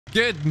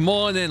Good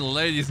morning,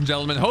 ladies and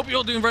gentlemen. Hope you're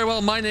all doing very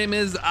well. My name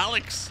is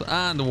Alex,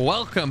 and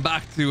welcome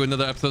back to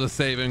another episode of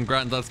Saving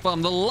Grandad's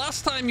Farm. The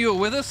last time you were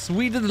with us,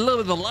 we did a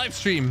little bit of a live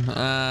stream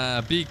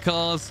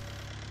because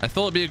I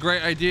thought it'd be a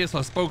great idea, so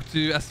I spoke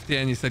to SFTN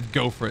and he said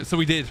go for it. So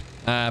we did.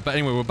 But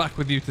anyway, we're back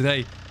with you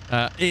today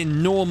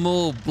in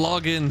normal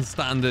vlogging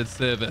standard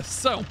service.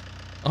 So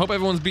I hope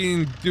everyone's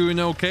been doing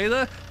okay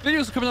there.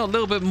 Videos are coming out a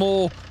little bit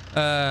more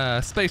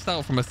spaced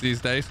out from us these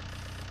days.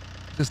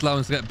 Just allowing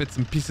us to get bits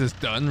and pieces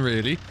done,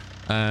 really.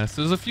 So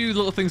there's a few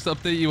little things to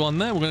update you on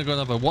there. We're going to go and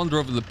have a wander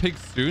over the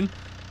pigs soon.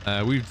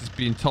 We've just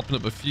been topping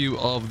up a few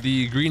of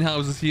the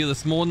greenhouses here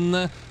this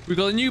morning. We've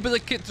got a new bit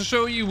of kit to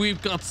show you.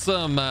 We've got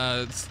some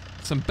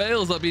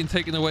bales that are being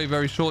taken away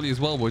very shortly as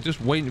well. We're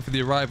just waiting for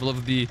the arrival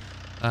of the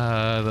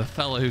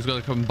fella who's going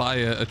to come buy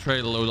a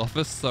trailer load off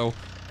us. So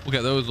we'll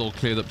get those all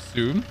cleared up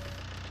soon.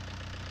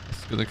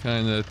 Just going to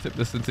kind of tip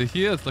this into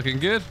here. It's looking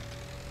good.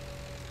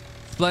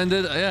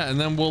 Splendid. Yeah, and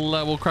then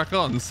we'll crack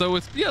on. So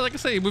it's, yeah, like I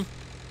say, we're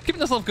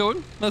keeping ourselves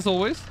going as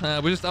always.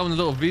 We're just having a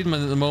little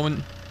Wiedemann at the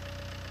moment,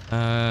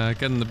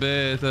 getting a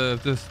bit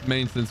of just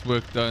maintenance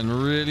work done.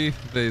 Really,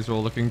 days are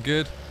all looking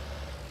good.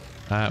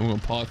 We're gonna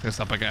park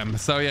this up again.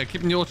 So yeah,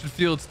 keeping the orchard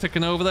fields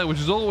ticking over there, which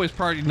is always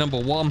priority number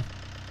one.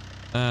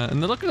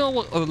 And they're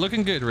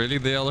looking good. Really,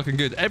 they are looking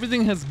good.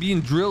 Everything has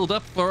been drilled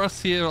up for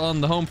us here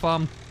on the home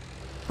farm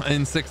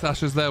in 6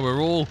 Ashes. There,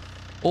 we're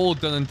all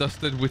done and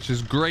dusted, which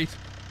is great.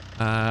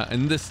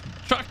 And this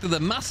tractor, the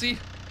Massey,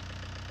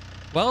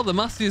 well, the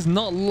Massey is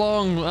not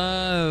long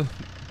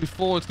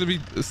before it's going to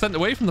be sent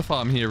away from the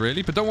farm here,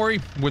 really. But don't worry,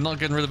 we're not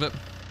getting rid of it.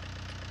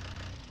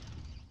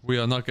 We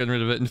are not getting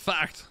rid of it. In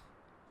fact,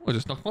 I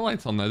just knocked my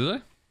lights on there, did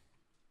I?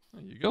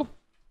 There you go.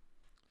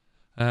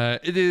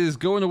 It is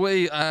going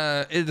away.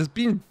 It has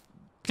been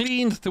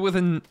cleaned to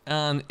within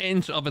an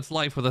inch of its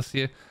life with us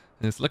here.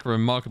 And it's looking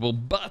remarkable,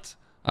 but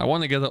I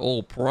want to get it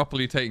all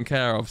properly taken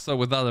care of. So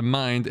with that in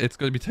mind, it's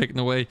going to be taken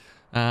away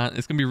and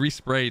it's going to be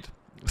resprayed.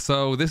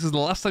 So this is the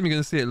last time you're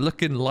going to see it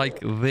looking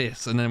like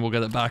this, and then we'll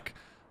get it back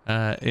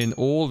in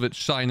all of its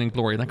shine and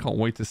glory. And I can't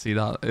wait to see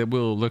that. It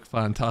will look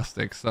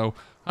fantastic. So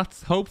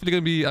that's hopefully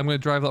going to be, I'm going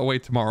to drive that away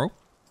tomorrow.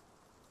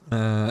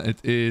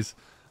 It is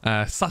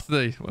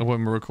Saturday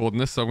when we're recording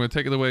this, so I'm going to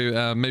take it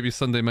away maybe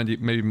Sunday,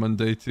 maybe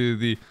Monday to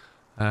the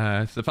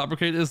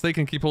fabricators. They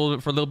can keep hold of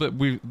it for a little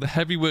bit. The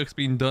heavy work's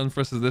been done for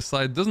us at this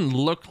side. Doesn't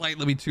look like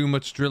there'll be too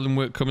much drilling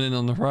work coming in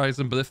on the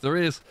horizon, but if there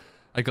is,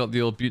 I got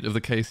the old beauty of the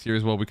case here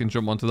as well. We can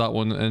jump onto that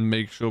one and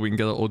make sure we can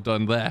get it all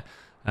done there.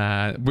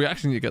 We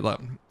actually need to get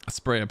that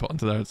sprayer put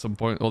onto there at some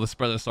point, or the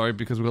spreader, sorry,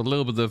 because we've got a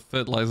little bit of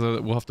fertilizer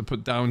that we'll have to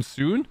put down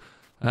soon.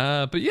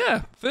 But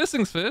yeah, first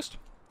things first,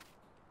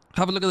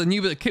 have a look at the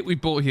new bit of kit we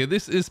bought here.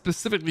 This is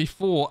specifically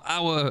for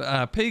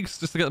our pigs,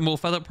 just to get them all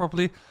fed up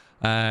properly.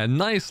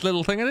 Nice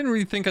little thing. I didn't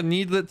really think I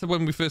needed it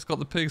when we first got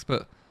the pigs,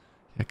 but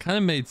it kind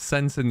of made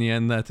sense in the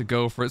end there to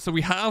go for it. So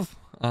we have,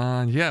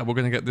 and yeah, we're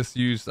going to get this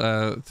used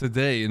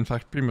today, in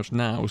fact pretty much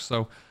now.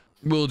 So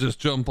we'll just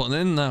jump on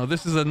in now.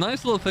 This is a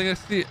nice little thing. I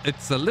see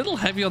it's a little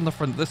heavy on the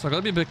front of this, so I got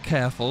to be a bit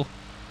careful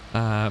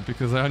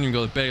because I haven't even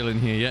got a bale in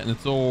here yet, and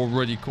it's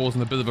already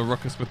causing a bit of a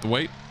ruckus with the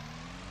weight.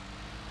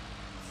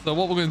 So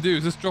what we're going to do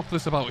is just drop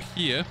this about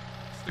here,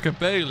 stick a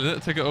bale in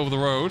it, take it over the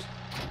road.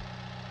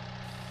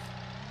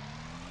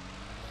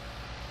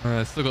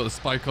 Still got the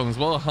spike on as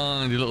well, a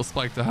handy little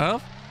spike to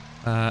have.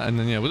 And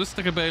then yeah, we'll just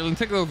stick a bale and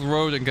take it over the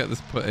road and get this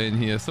put in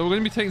here. So we're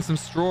going to be taking some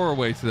straw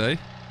away today.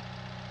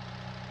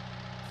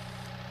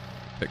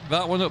 Pick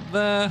that one up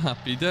there,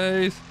 happy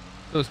days.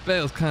 Those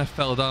bales kind of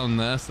fell down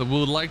there, so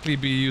we'll likely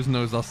be using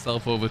those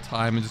ourselves over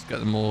time and just get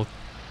them all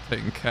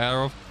taken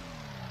care of.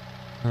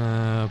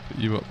 Put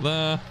you up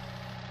there.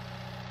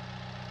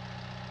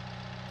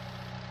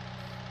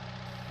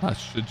 That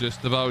should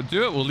just about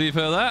do it. We'll leave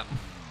her there.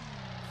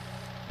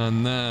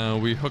 And now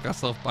we hook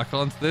ourselves back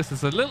onto this.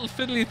 It's a little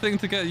fiddly thing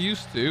to get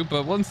used to,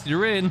 but once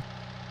you're in,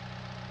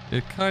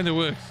 it kind of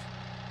works.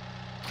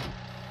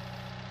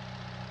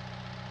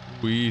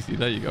 Easy.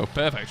 There you go.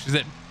 Perfect. She's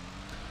in.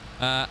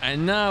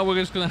 And now we're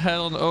just going to head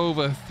on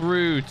over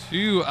through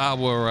to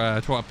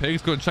our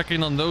pigs. Go and check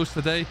in on those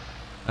today.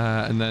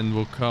 And then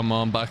we'll come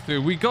on back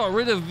through. We got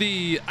rid of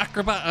the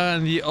Acrobat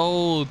and the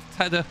old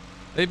Tedder.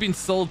 They've been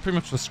sold pretty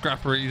much for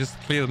scrappery. You just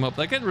clear them up.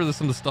 They're getting rid of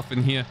some of the stuff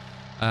in here.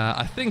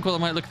 I think what I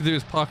might look to do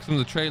is park some of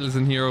the trailers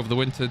in here over the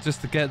winter just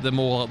to get them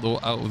all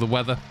out of the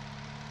weather,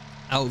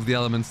 out of the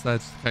elements there,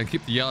 just to kind of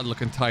keep the yard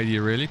looking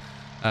tidier, really.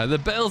 The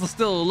bales are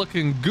still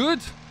looking good.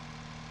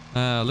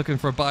 Looking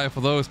for a buyer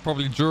for those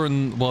probably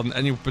during, well,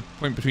 any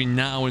point between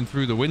now and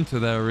through the winter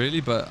there,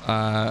 really. But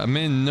I'm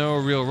in no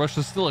real rush.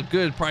 There's still a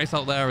good price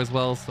out there as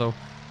well, so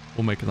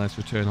we'll make a nice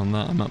return on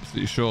that, I'm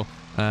absolutely sure.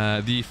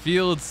 The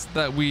fields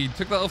that we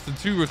took that off, the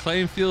 2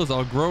 reclaimed fields,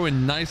 are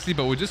growing nicely,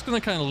 but we're just going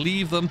to kind of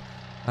leave them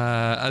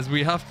as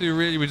we have to,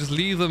 really. We just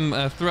leave them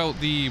throughout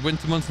the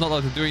winter months, not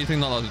allowed to do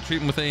anything, not allowed to treat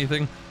them with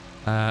anything,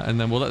 and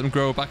then we'll let them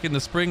grow back in the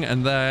spring,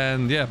 and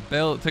then yeah,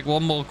 take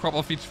one more crop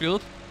off each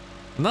field,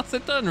 and that's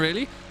it done,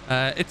 really.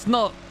 It's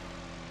not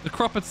The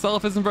crop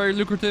itself isn't very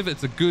lucrative.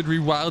 It's a good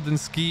rewilding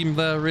scheme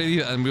there, really,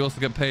 and we also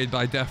get paid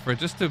by death for it,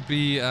 just to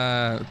be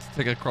to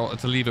take a crop,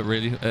 to leave it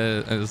really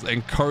as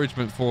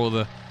encouragement for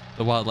the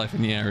wildlife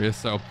in the area.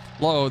 So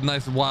a lot of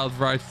nice wild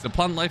varieties of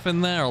plant life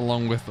in there,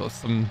 along with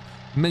some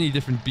many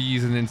different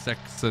bees and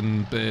insects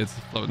and birds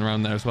floating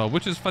around there as well,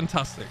 which is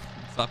fantastic.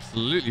 It's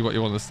absolutely what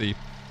you want to see.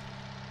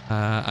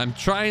 I'm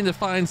trying to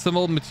find some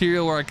old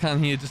material where I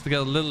can here, just to get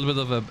a little bit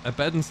of a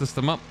bedding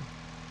system up.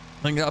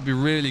 I think that'd be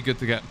really good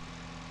to get.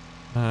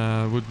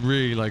 Would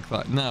really like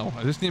that. Now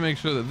I just need to make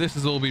sure that this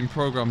has all been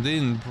programmed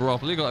in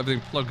properly, got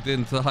everything plugged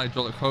into the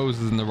hydraulic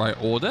hoses in the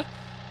right order,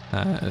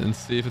 and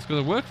see if it's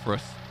going to work for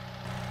us.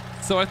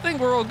 So I think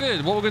we're all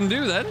good. What we're going to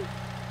do then,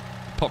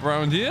 pop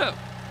around here,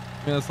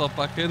 get ourselves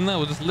back in there.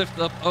 We'll just lift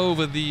up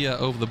over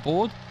the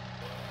board,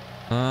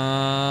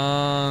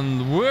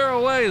 and we're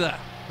away there.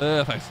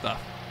 Perfect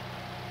stuff.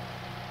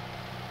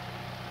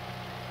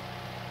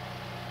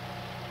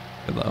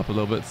 Get that up a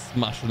little bit,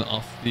 smashing it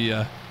off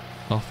the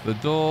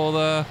door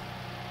there.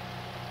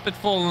 Bit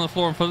falling on the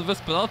floor in front of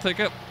us, but I'll take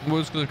it. We're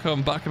just going to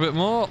come back a bit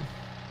more.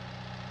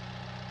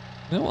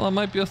 You know what, that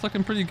might be us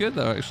looking pretty good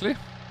there, actually.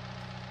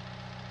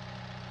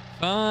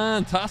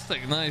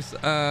 Fantastic, nice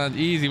and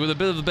easy, with a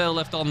bit of the bale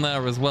left on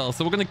there as well.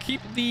 So we're going to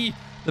keep the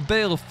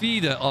bale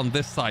feeder on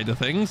this side of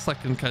things, so I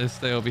can kind of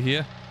stay over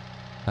here.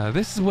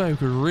 This is where we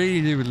could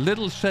really do a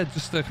little shed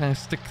just to kind of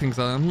stick things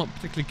on. I'm not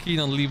particularly keen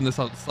on leaving this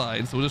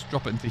outside, so we'll just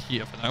drop it into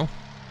here for now.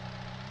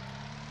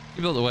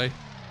 Keep it out of the way.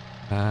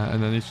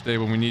 And then each day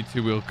when we need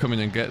to, we'll come in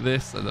and get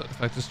this. And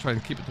if I just try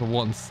and keep it to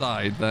one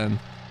side, then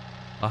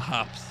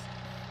perhaps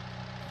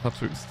we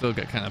can still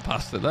get kind of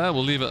past it there.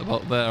 We'll leave it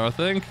about there, I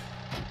think.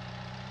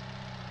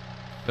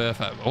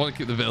 Perfect. I want to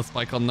keep the veil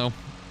spike on though.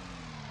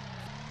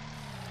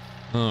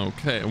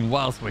 Okay, and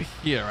whilst we're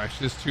here,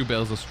 actually, there's 2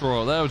 bales of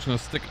straw there. We're just going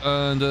to stick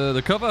under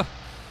the cover.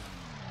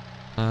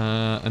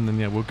 And then,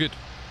 yeah, we're good.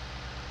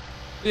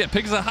 Yeah,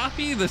 pigs are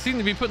happy. They seem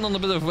to be putting on a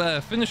bit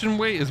of finishing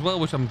weight as well,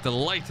 which I'm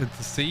delighted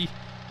to see.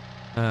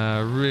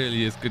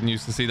 Really is good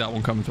news to see that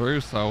one come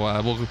through.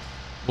 So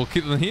we'll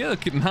keep them here,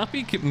 keep them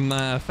happy, keep them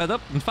fed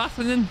up and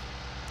fattening,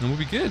 and we'll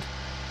be good.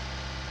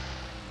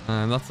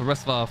 And that's the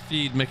rest of our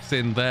feed mix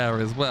in there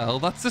as well.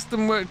 That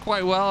system worked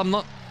quite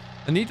well.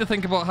 I need to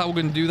think about how we're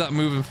going to do that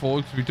moving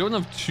forward, because we don't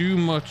have too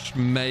much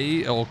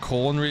maize or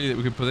corn really that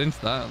we could put into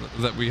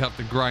that we have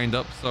to grind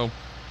up. So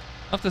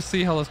I have to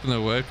see how that's going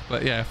to work.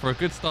 But yeah, for a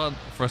good start,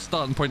 for a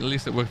starting point at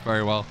least, it worked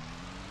very well.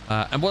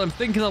 And what I'm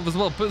thinking of as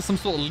well, put some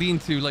sort of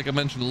lean-to, like I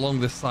mentioned,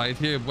 along this side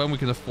here when we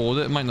can afford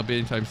it. It might not be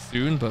anytime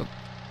soon, but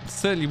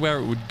certainly where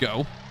it would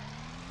go.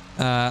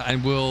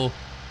 And we'll,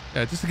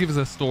 just to give us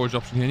a storage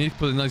option here, I need to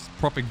put a nice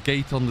proper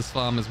gate on this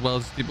farm as well,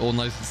 just to keep it all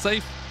nice and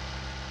safe.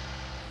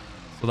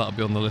 So that'll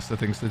be on the list of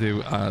things to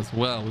do as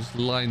well. We'll just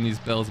line these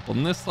bales up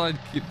on this side,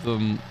 keep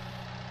them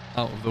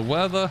out of the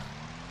weather.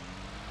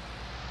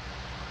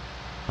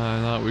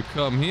 And now we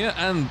come here,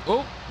 and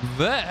oh,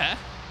 there!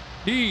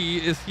 He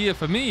is here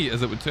for me,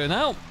 as it would turn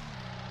out.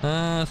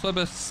 So I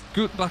better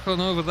scoot back on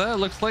over there.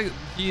 Looks like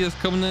he is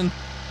coming in.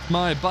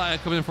 My buyer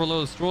coming in for a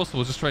load of straw, so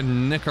we'll just try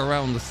and nick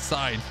around the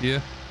side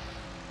here.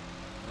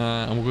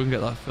 And we're going to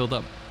get that filled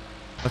up.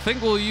 I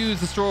think we'll use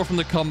the straw from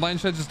the combine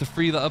shed just to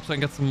free that up so I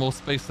can get some more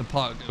space to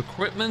park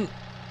equipment.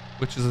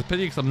 Which is a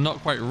pity because I'm not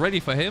quite ready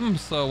for him.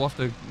 So we'll have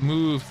to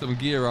move some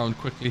gear around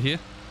quickly here.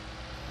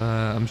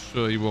 I'm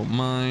sure you won't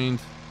mind.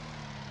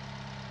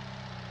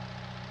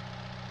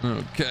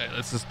 Okay,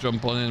 let's just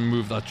jump on in and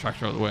move that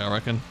tractor out of the way, I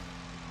reckon.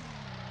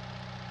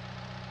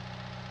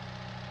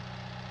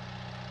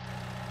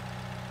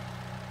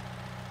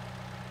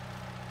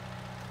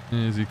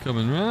 Is he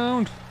coming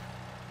round?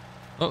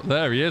 Oh,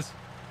 there he is.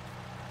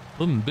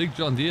 Big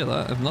John Deere,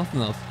 that, if nothing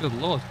else. Good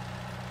lord.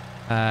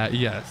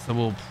 Yeah, so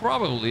we'll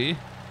probably,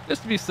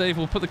 just to be safe,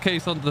 we'll put the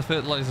case onto the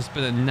fertilizer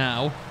spinner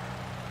now.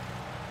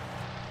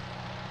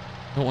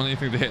 Don't want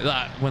anything to hit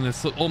that when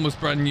it's almost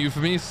brand new for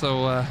me,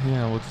 so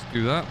yeah, we'll just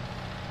do that.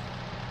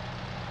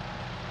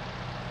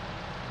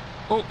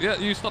 Oh, yeah,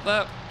 you stop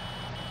there.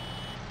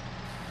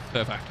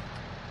 Perfect.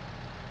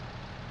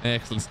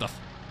 Excellent stuff.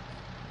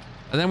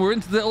 And then we're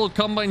into the old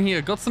combine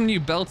here. Got some new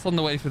belts on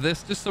the way for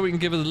this, just so we can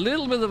give it a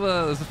little bit of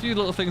a... There's a few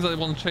little things that I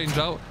want to change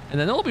out. And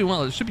then all being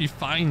well, it should be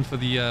fine for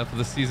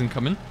the season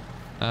coming.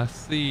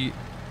 See...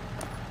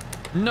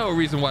 No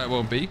reason why it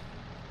won't be.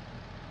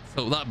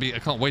 So that'd be... I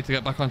can't wait to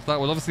get back onto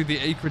that. Well, obviously the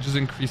acreage is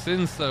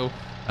increasing, so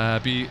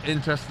be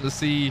interested to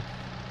see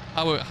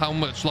how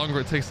much longer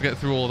it takes to get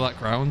through all of that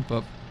ground.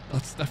 But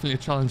that's definitely a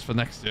challenge for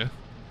next year.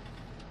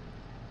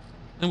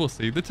 And we'll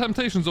see. The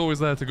temptation's always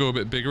there to go a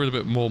bit bigger and a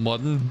bit more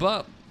modern,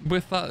 but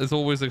with that is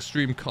always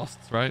extreme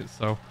costs, right?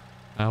 So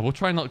we'll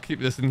try not to keep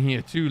this in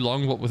here too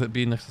long, what with it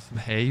being next to some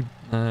hay.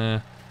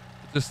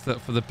 Just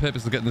for the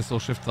purpose of getting this all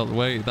shifted out of the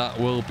way, that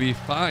will be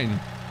fine.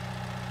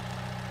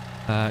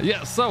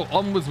 Yeah, so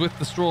onwards with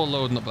the straw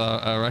loading up,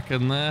 I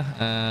reckon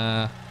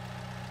there.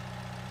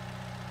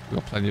 We've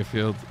got plenty of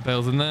field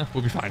bales in there.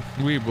 We'll be fine.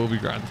 We will be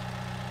grand.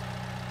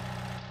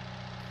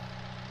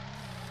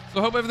 So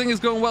I hope everything is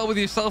going well with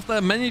yourself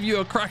there. Many of you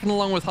are cracking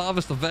along with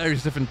harvest of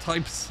various different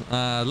types.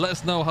 Let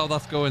us know how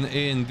that's going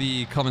in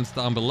the comments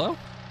down below.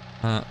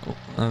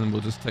 And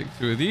we'll just take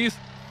 2 of these.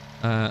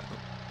 Oh,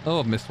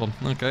 I've missed one.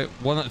 Okay,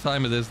 one at a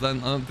time it is then.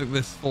 I don't think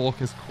this fork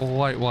is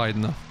quite wide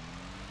enough.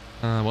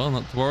 Well,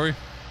 not to worry.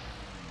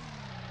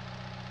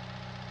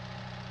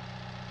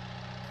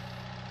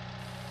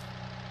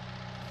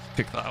 Just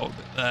kick that out a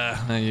bit there.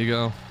 There you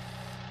go.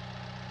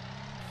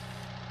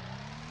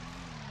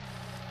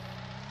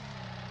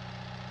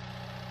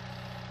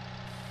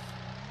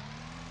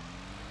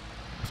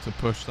 Have to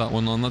push that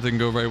one on. That didn't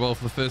go very well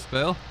for the first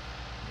bale.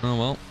 Oh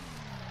well.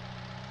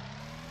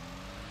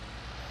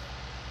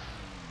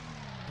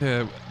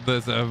 Yeah,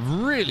 there's a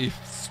really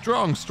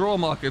strong straw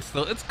market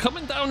still. It's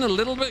coming down a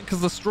little bit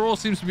because the straw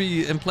seems to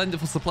be in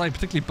plentiful supply,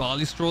 particularly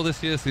barley straw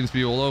this year seems to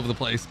be all over the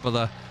place,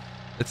 but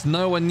it's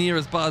nowhere near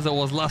as bad as it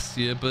was last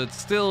year. But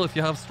still, if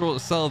you have straw to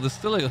sell, there's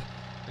still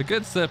a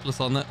good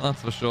surplus on it,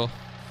 that's for sure.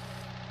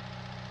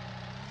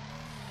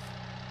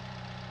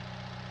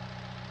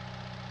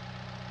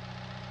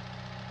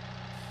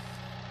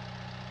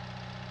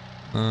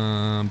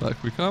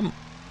 Back we come.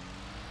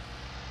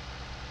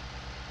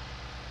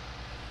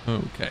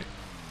 Okay.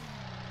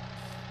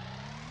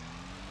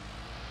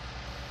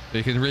 So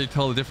you can really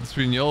tell the difference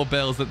between the old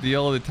bales that the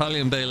old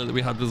Italian baler that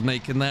we had was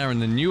making there and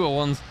the newer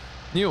ones.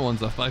 Newer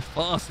ones are by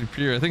far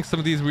superior. I think some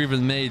of these were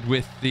even made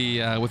with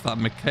the with that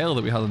McHale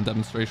that we had on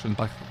demonstration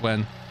back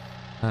when.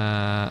 So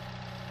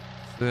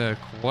yeah,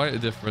 quite a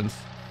difference.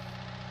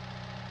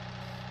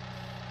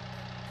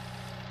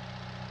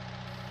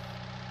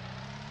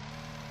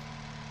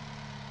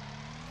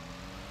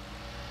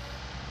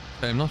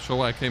 Okay, I'm not sure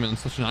why I came in on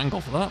such an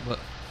angle for that, but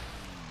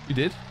we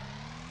did.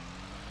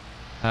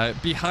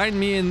 Behind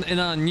me in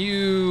our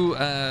new,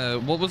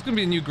 what was going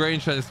to be a new grain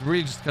shed, it's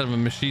really just kind of a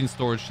machine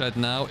storage shed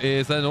now,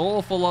 is an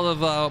awful lot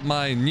of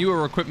my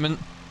newer equipment.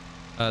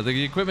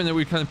 The equipment that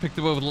we kind of picked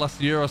up over the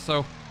last year or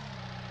so.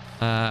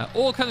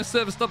 All kind of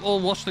serviced up, all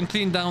washed and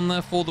cleaned down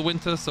there for the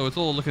winter, so it's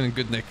all looking in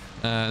good nick.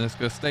 And it's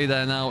going to stay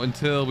there now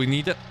until we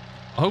need it.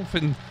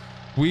 Hoping.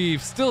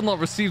 We've still not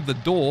received the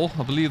door.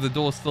 I believe the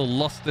door's still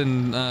lost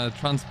in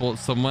transport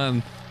somewhere.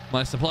 And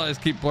my suppliers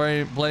keep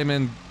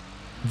blaming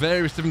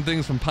various different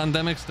things from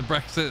pandemics to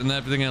Brexit and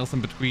everything else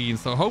in between.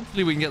 So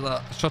hopefully we can get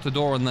that shutter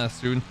door in there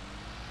soon.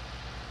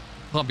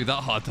 Can't be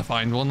that hard to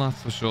find one,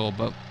 that's for sure.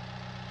 But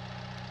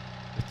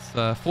it's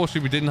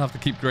fortunately we didn't have to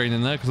keep grain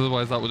in there because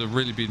otherwise that would have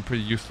really been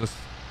pretty useless.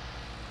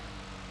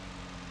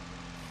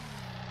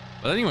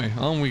 But anyway,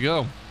 on we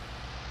go.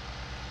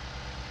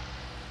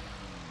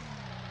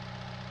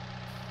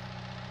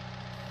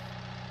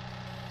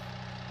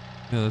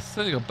 Yeah, there's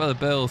certainly got better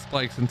bale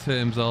spikes in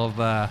terms of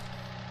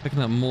picking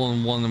up more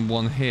than one in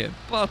one hit,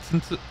 but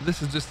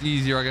this is just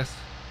easier, I guess.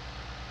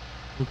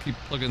 We'll keep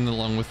plugging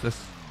along with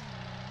this.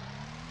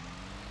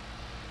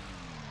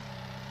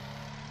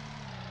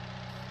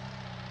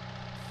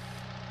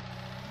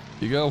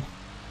 There you go.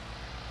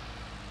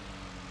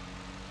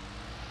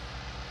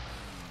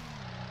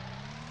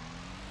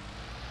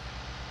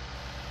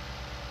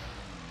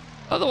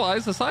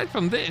 Otherwise, aside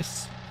from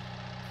this,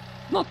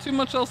 not too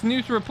much else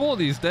new to report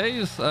these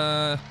days.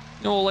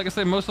 You know, like I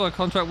say, most of our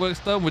contract work's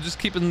done. We're just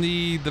keeping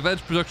the veg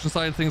production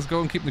side of things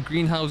going, keeping the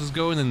greenhouses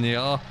going, and they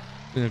are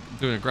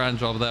doing a grand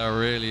job there,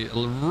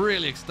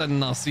 really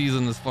extending our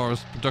season as far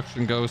as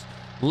production goes.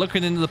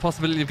 Looking into the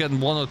possibility of getting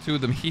 1 or 2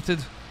 of them heated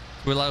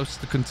to allow us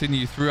to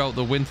continue throughout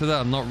the winter there.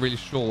 I'm not really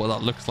sure what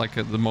that looks like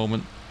at the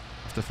moment.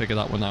 Have to figure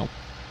that one out.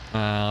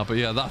 But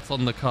yeah, that's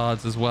on the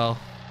cards as well.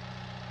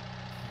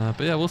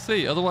 But yeah, we'll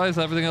see. Otherwise,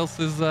 everything else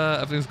is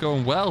everything's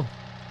going well.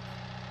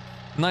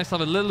 Nice to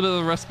have a little bit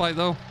of a respite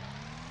though,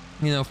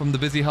 you know, from the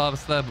busy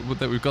harvest there, but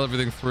that we've got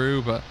everything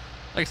through. But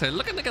like I say,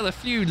 looking to get a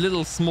few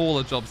little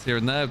smaller jobs here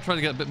and there. Trying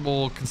to get a bit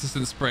more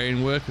consistent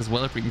spraying work as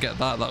well. If we can get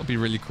that, that would be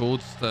really cool.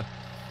 Just to,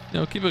 you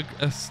know, keep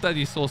a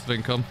steady source of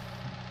income.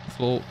 That's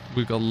what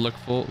we've got to look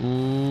for.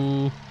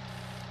 Ooh,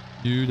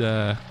 you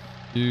there,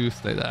 you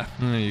stay there.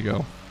 There you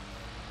go.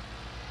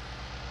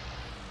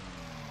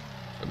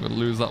 I'm gonna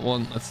lose that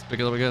one. Let's pick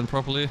it up again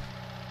properly.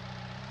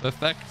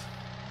 Perfect.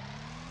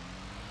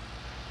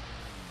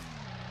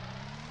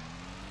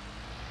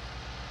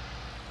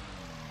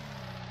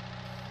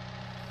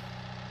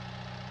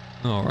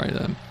 All right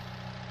then.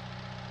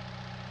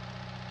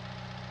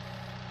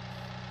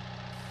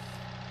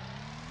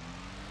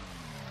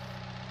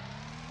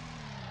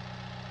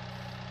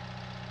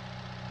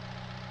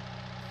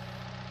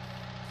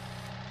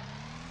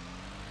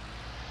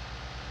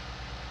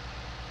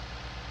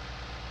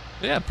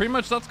 Yeah, pretty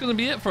much that's going to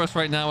be it for us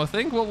right now. I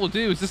think what we'll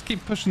do is just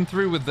keep pushing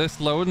through with this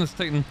load, and it's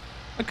taking.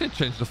 I could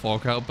change the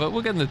fork out, but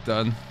we're getting it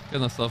done.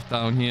 Getting ourselves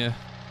down here.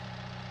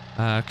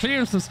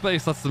 Clearing some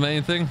space, that's the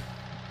main thing.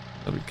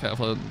 Gotta be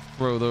careful to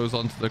throw those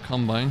onto the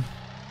combine.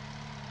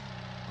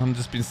 I've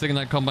just been singing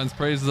that combine's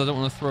praises. I don't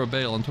want to throw a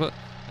bale onto it.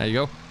 There you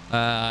go.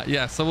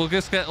 Yeah, so we'll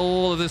just get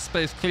all of this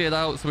space cleared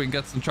out so we can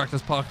get some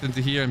tractors parked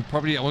into here, and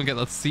probably I want to get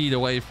that seed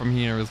away from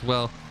here as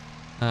well.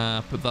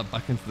 Put that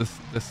back into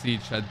the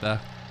seed shed there.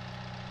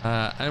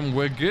 And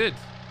we're good.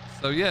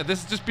 So yeah,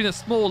 this has just been a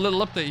small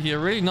little update here,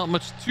 really not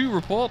much to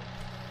report,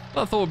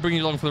 but I thought we'd bring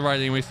you along for the ride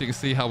anyway so you can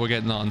see how we're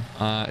getting on.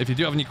 If you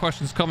do have any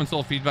questions, comments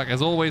or feedback,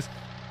 as always,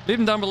 leave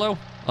them down below.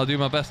 I'll do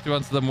my best to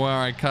answer them where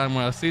I can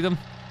when I see them.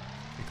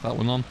 Take that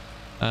one on.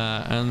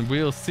 And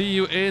we'll see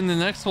you in the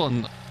next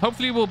one.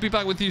 Hopefully we'll be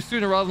back with you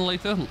sooner rather than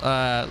later.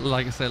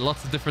 Like I said,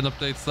 lots of different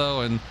updates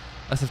though, and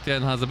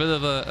SFTN has a bit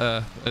of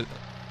a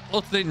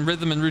alternating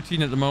rhythm and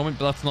routine at the moment,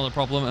 but that's not a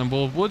problem, and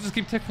we'll just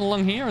keep ticking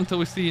along here until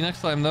we see you next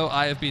time though.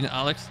 I have been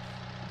Alex.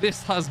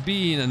 This has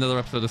been another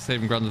episode of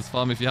Saving Grandad's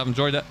Farm. If you have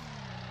enjoyed it,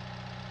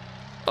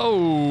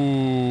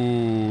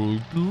 oh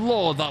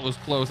lord, that was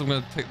close. I'm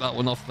going to take that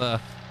one off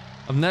there.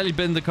 I've nearly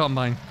binned the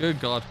combine.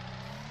 Good god.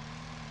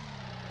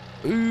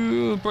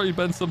 Ooh, probably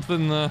bent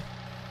something there.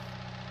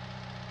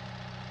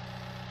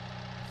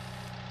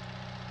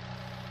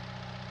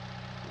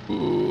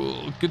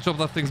 Ooh, good job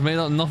that thing's made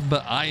out of nothing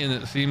but iron,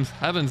 it seems.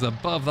 Heavens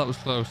above, that was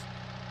close.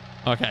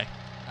 Okay.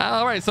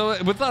 Alright,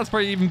 so with that, it's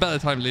probably even better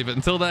time to leave it.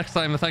 Until next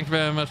time, thank you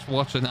very much for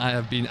watching. I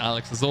have been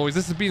Alex as always.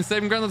 This has been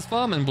Saving Grandad's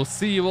Farm, and we'll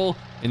see you all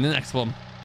in the next one.